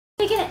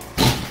Get it.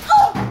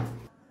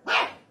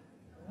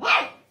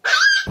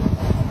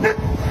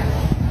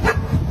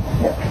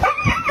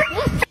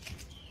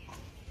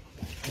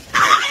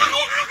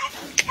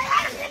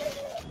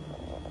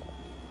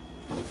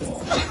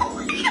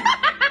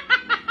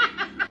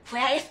 Fue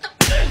esto.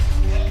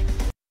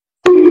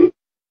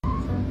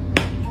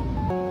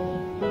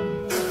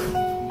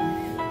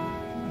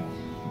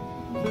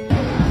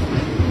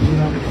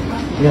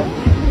 Yeah.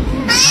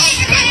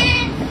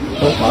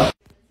 Oh, what?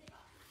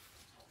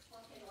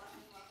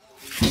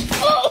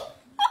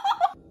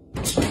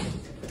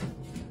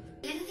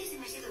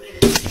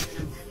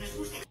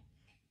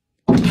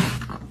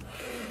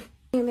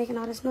 You're making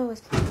all this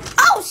noise.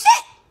 Oh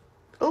shit!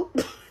 Oh.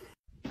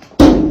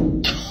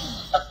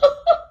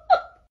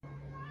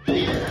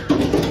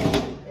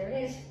 There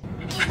it is.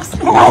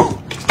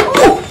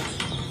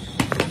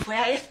 Fue a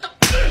esto.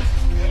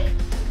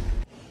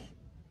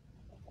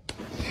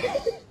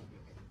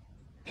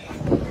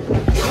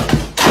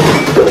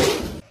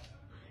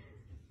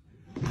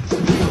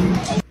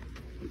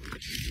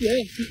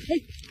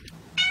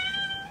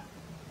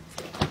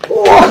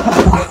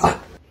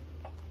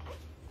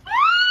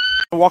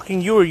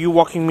 Walking you or you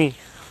walking me?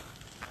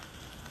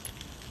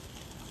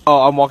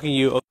 Oh, I'm walking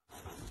you.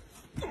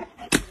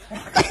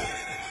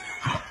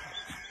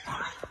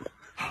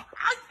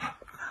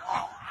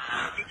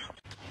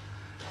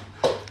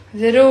 Är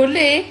det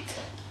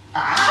roligt?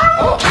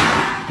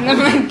 Nej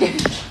men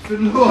gud.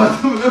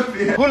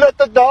 Who let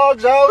the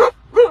dogs out?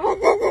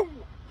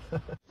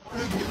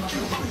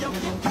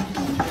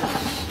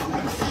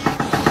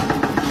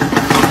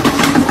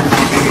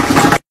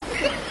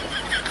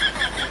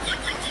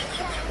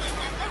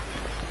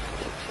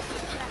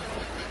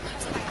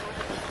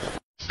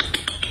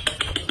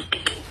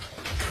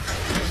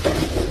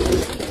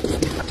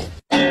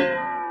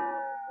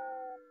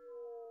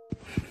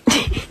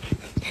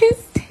 His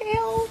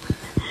tail.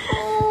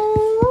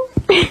 Oh.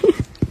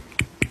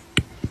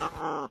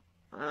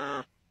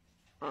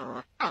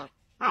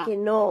 You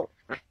know.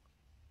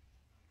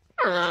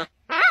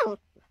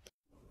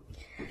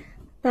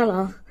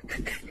 Hello.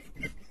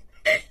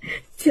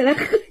 Sila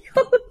ko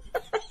yun.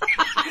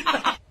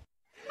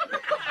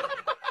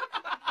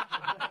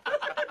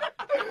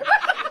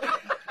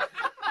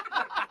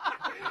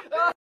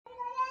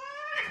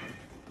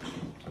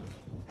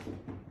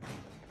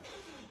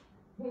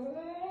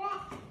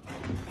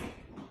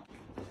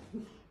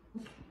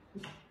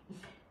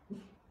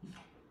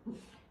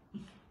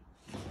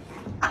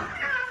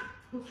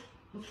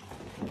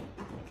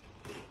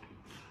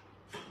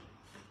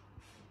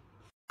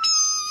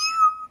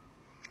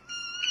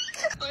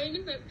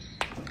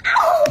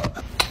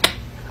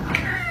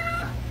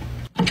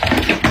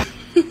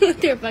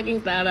 They're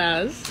fucking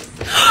badass.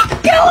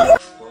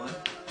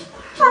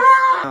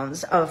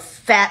 Pounds of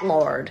fat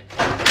lord.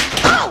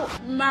 Oh!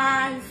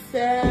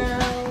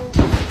 Myself.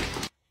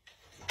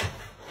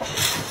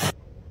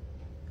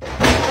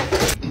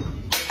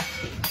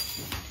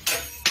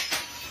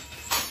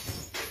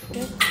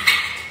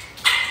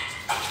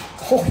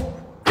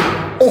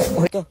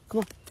 Oh, go, come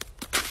on.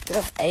 Get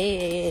up.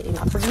 Hey,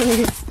 not for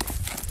me.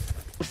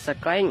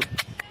 Sakain.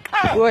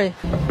 Oi.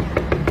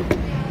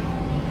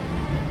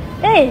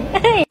 Hey,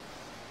 hey.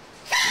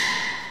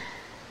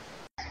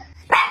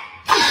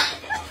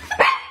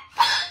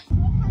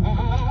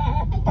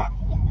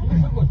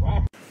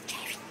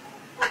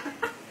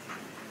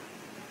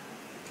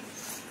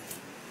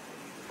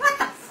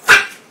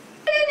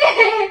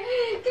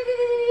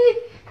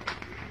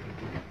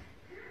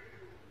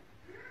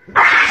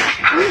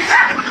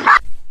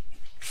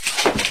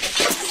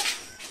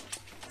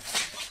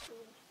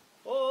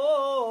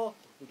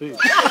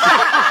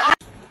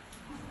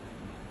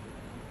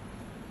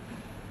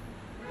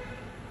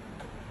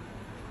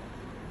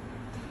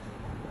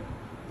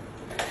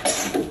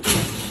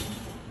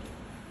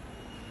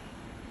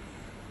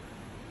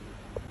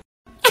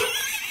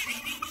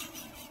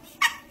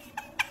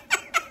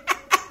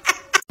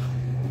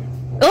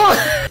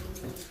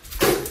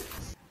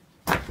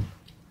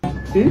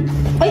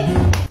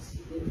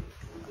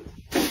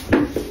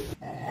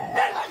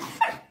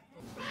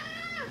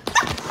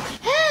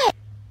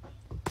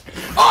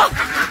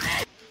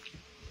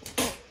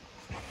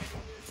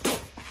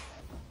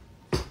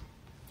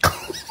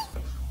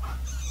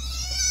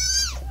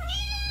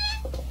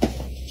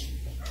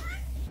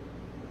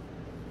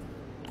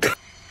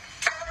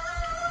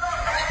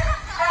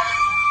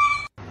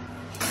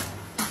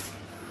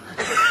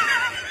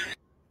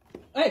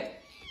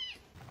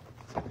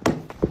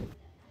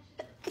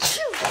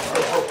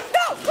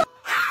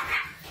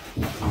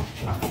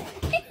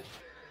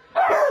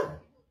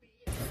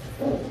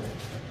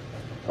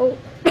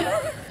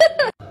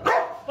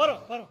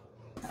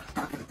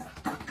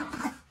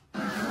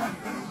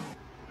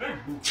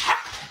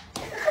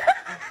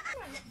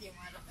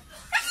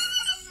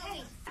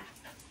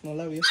 No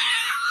love you.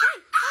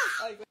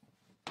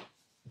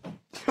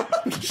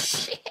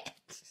 Shit.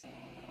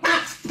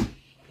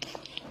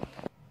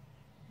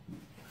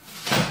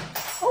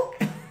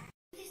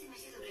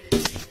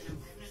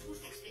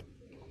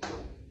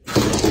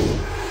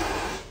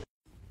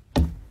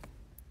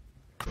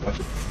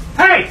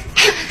 Hey!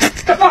 What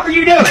the fuck are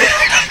you doing?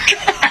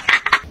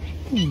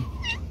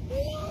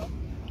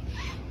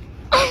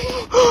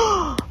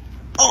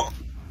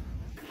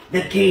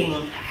 The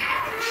king.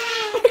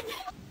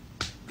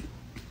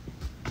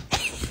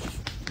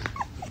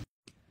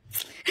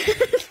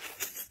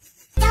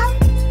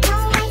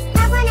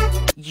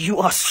 You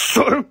are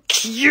so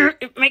cute,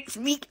 it makes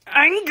me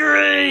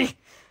angry.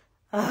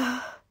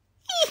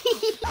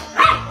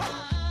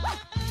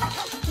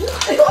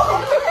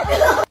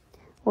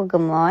 Well,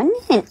 good morning.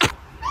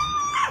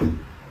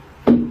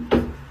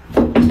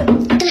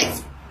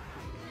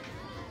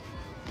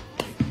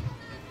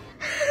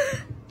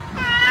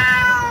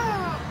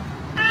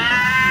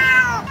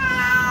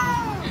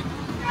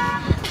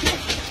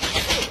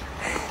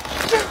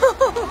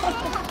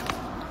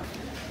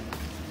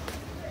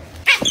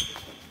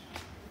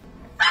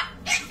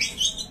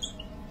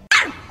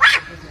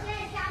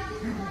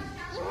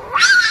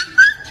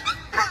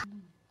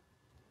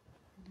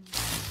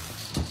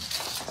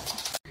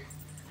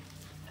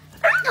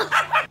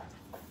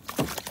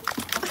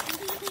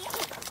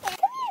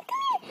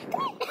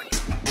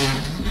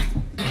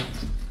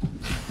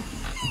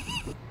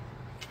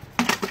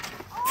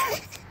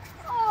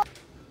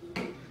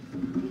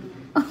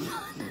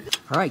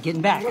 All right,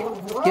 getting back.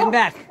 Getting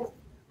back.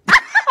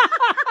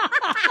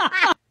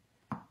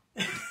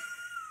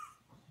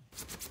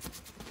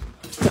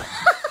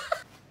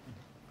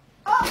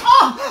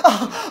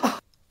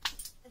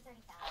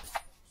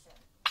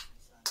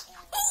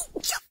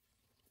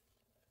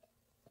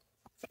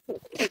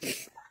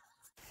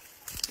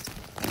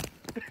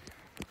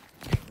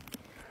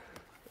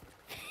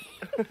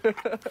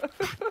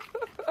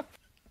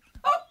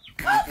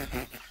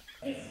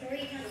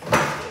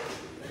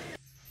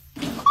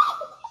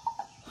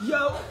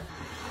 Yo.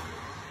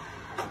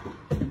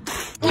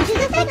 Into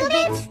the thick of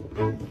it.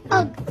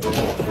 Oh.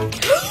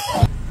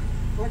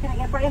 What can I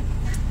get for you?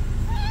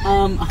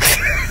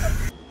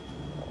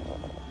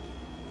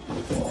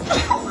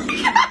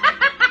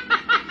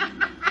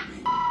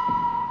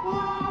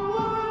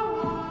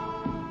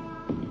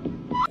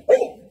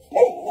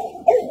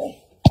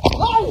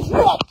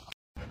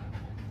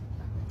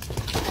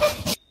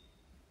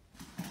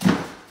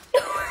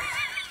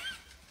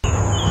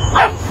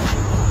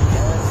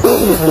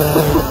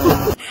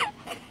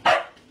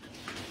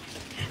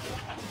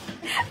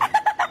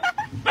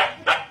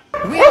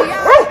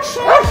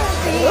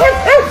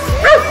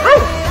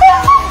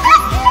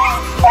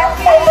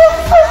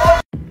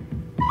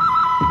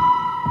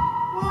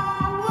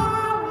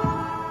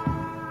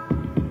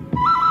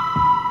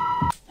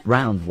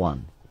 Round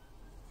 1.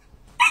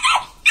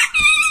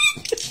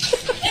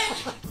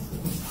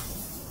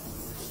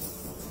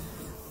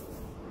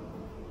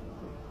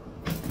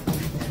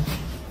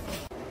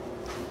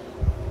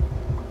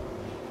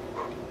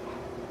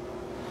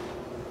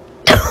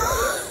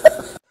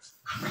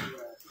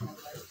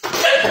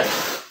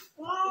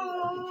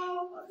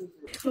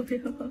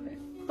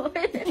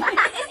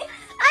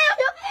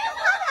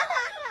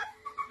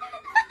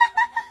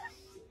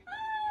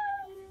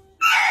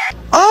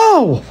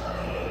 Oh!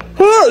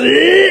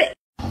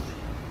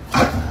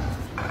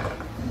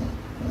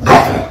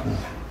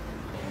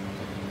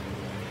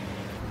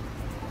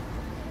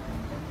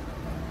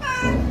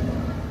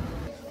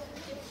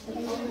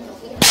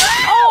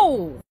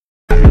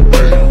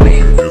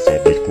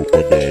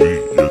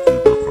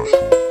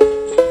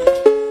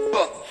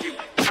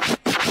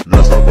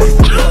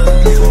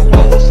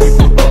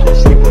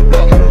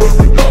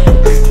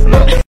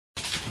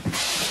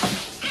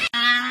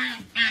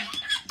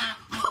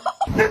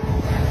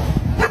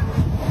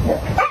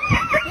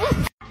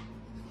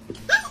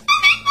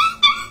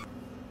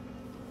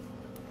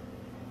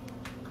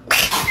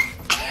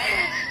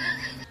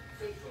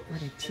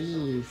 What a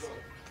tease.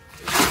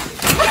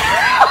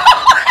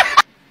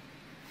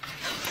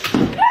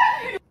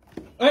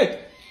 Hey!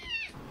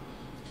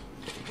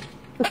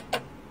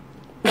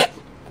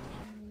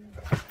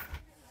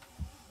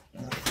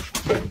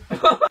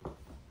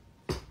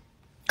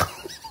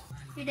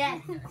 You're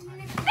dead.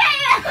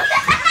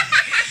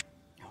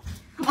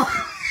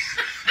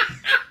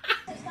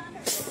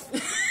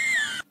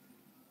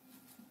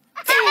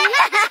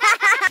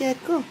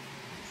 Ecco.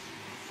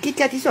 Chi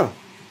ti so?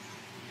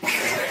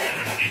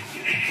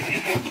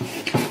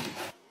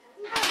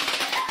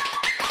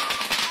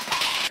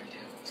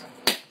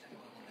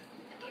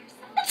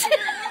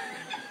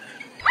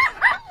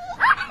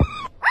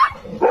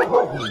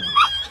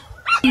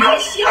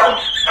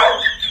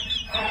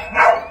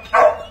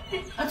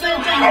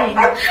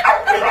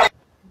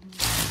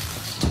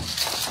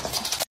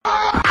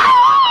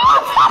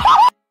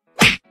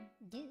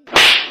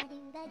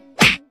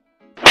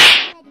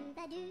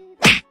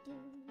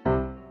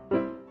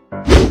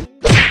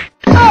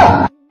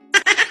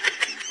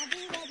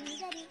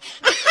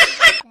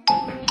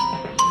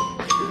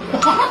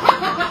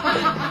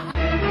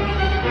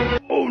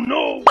 Oh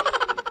no!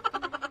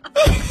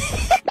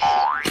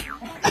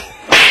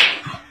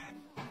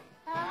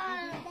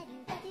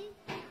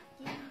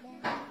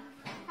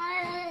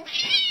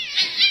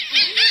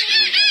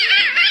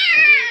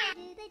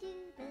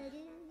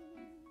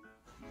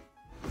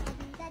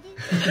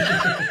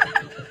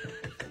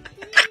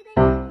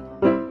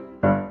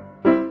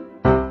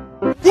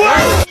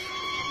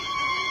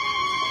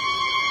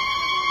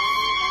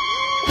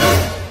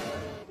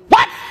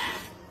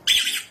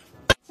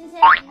 亲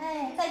亲，哎，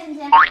再亲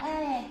亲，哎。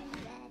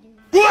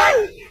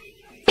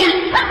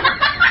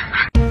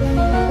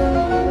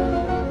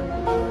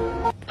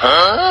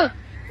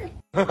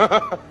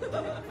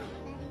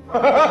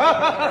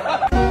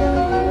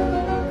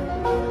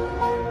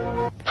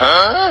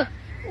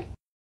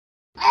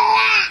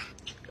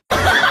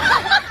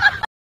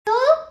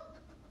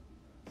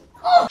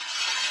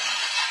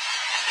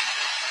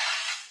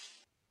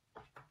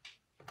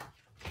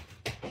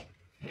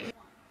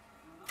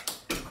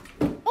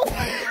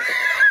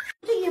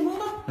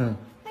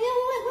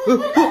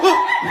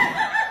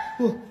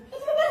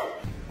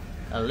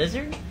A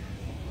lizard?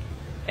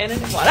 And then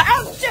voila!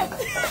 Oh, shoot!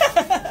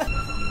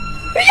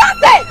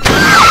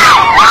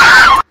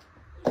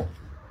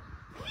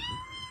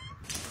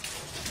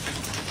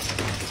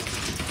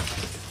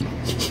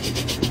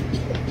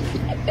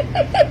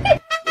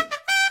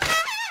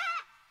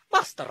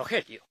 Master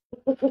Rogelio.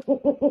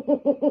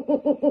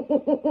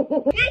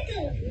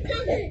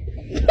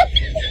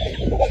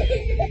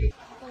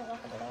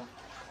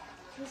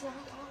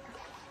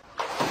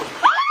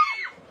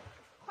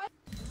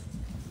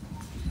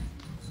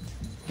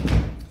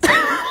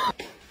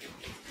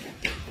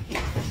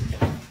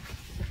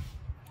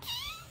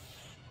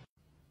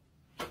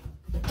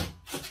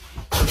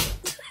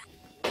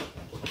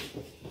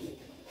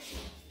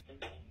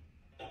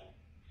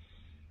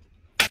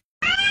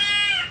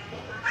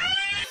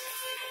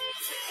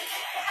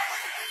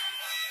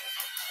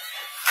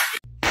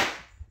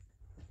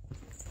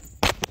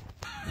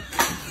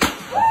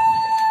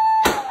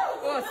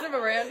 Oh, Simba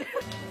ran.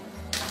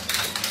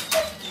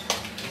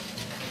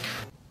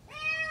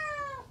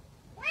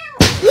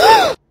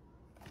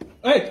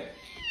 Hey!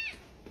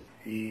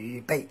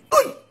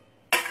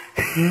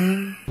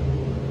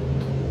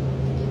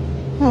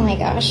 Oh my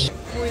gosh.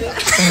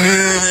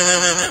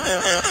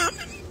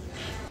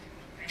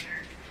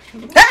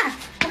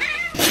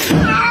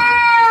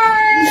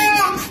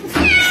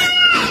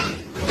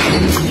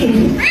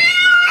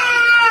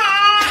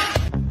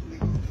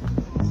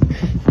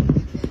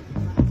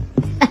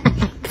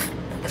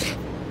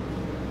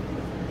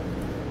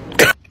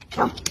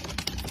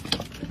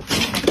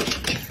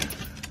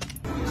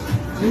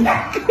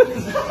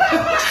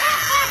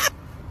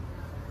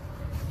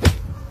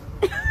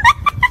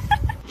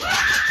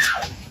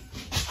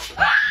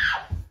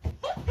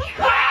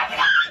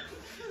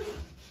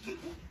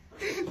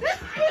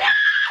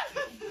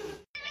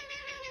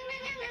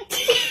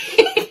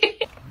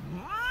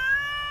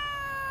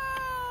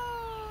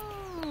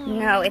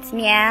 No, it's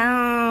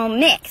meow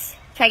mix.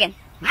 Try again.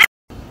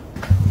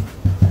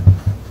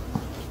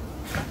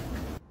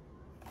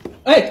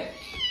 Hey!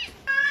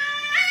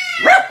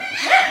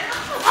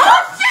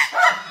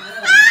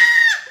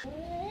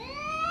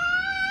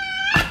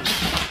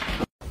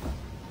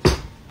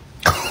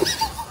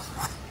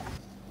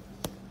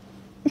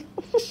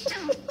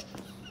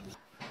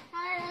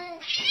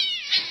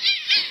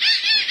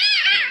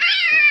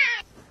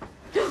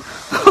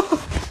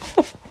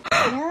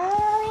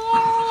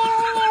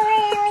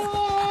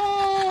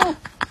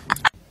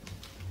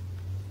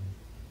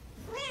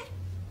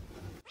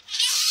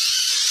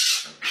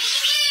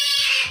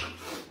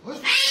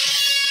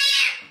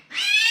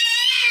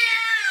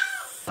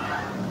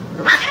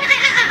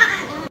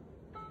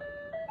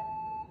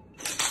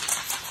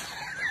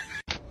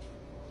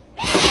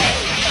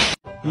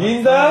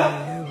 Linda?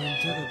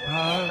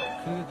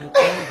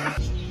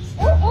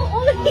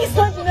 Oh, he's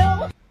like